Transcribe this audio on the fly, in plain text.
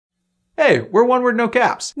Hey, we're One Word No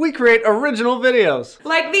Caps. We create original videos.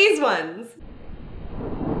 Like these ones.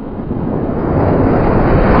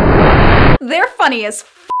 They're funny as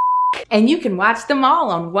f***. And you can watch them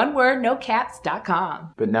all on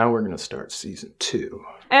onewordnocaps.com. But now we're gonna start season 2.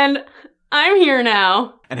 And I'm here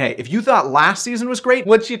now. And hey, if you thought last season was great,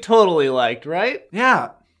 Which you totally liked, right? yeah,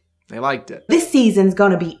 they liked it. This season's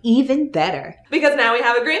gonna be even better. Because now we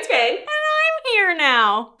have a green screen. And I'm here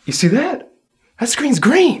now. You see that? That screen's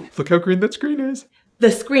green. Look how green that screen is. The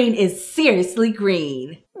screen is seriously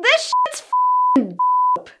green. This shit's f***ing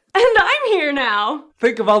dope. And I'm here now.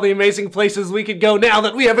 Think of all the amazing places we could go now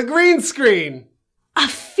that we have a green screen. A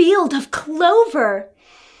field of clover.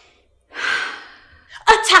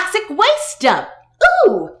 A toxic waste dump.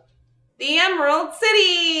 Ooh! The Emerald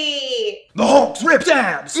City. The Hulk's ripped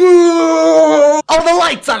abs. All the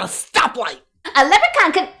lights on a stoplight. A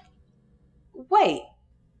leprechaun can... Wait.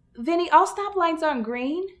 Vinny, all stoplights aren't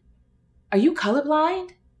green? Are you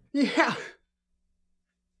colorblind? Yeah.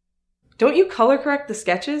 Don't you color correct the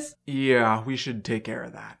sketches? Yeah, we should take care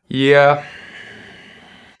of that. Yeah.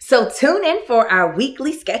 So tune in for our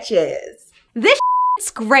weekly sketches. This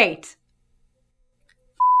shit's great.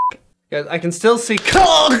 Guys, I can still see.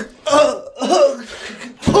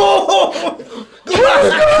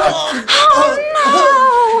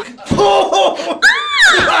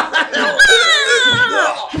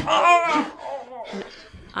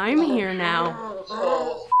 I'm here now.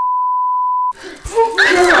 Scooter,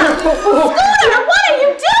 what are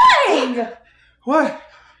you doing? What?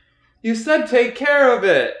 You said take care of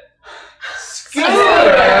it.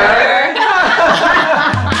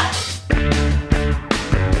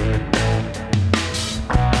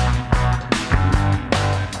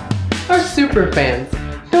 Our super fans.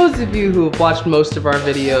 Those of you who have watched most of our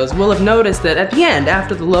videos will have noticed that at the end,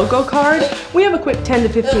 after the logo card, we have a quick 10 to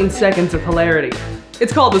 15 seconds of hilarity.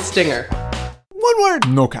 It's called the stinger. One word.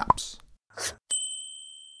 No caps.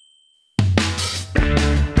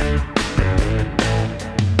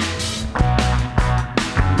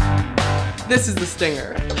 This is the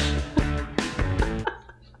stinger.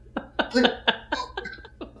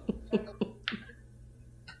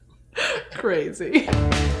 Crazy.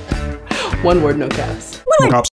 One word, no caps. No caps.